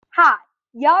Hi,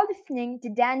 you're listening to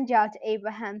Dan George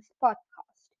Abraham's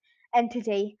podcast, and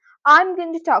today I'm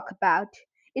going to talk about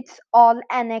It's All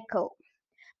an Echo.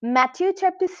 Matthew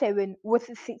chapter 7,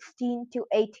 verses 16 to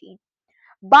 18.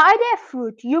 By their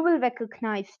fruit you will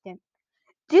recognize them.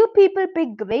 Do people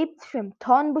pick grapes from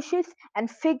thorn bushes and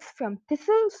figs from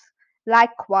thistles?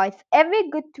 Likewise, every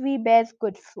good tree bears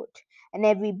good fruit, and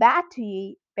every bad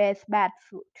tree bears bad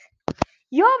fruit.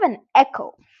 You're an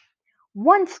echo.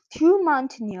 Once two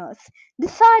mountaineers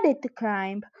decided to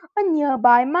climb a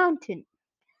nearby mountain.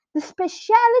 The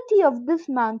speciality of this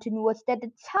mountain was that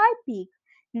its high peak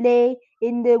lay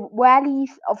in the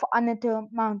valleys of another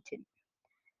mountain.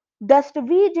 Thus, the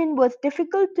region was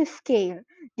difficult to scale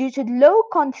due to low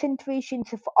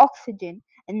concentrations of oxygen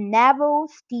and narrow,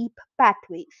 steep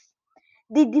pathways.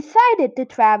 They decided to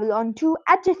travel on two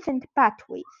adjacent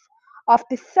pathways.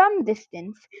 After some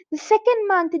distance, the second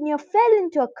mountaineer fell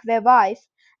into a crevasse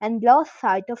and lost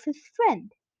sight of his friend.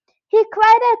 He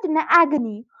cried out in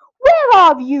agony, "Where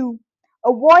are you?"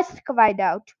 A voice cried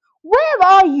out, "Where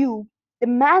are you?" The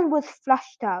man was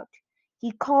flushed out.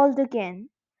 He called again,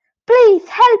 "Please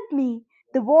help me!"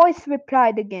 The voice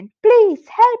replied again, "Please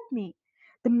help me!"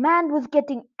 The man was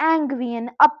getting angry and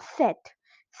upset.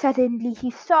 Suddenly he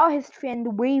saw his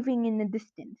friend waving in the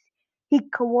distance. He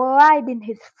cried in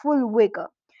his full vigor,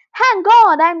 "Hang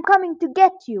on, I'm coming to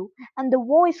get you!" And the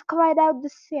voice cried out the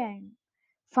same.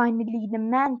 Finally the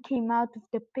man came out of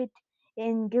the pit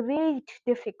in great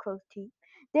difficulty.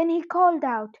 Then he called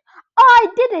out, "I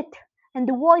did it!" And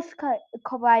the voice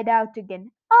cried out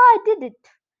again, "I did it!"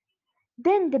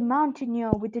 Then the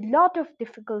mountaineer with a lot of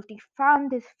difficulty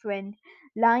found his friend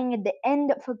lying at the end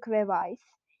of a crevasse.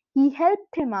 He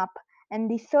helped him up,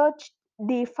 and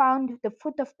they found the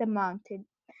foot of the mountain.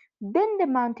 Then the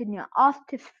mountaineer asked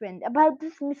his friend about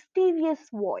this mysterious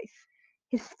voice.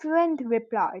 His friend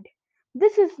replied,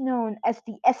 "This is known as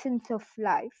the essence of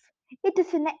life. It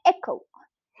is an echo.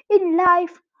 In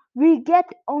life, we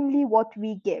get only what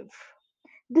we give.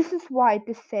 This is why it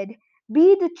is said,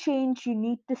 'Be the change you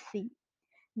need to see.'"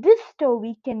 This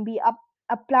story can be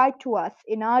applied to us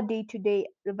in our day to day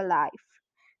life.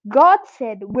 God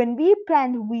said, when we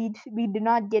plant weeds, we do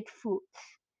not get fruits.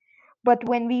 But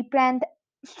when we plant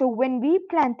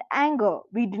anger,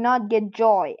 we do not get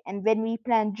joy. And when we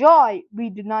plant joy,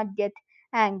 we do not get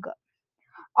anger.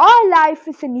 Our life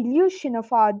is an illusion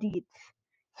of our deeds.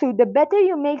 So the better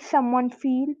you make someone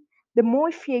feel, the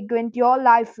more fragrant your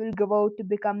life will grow to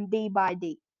become day by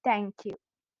day. Thank you.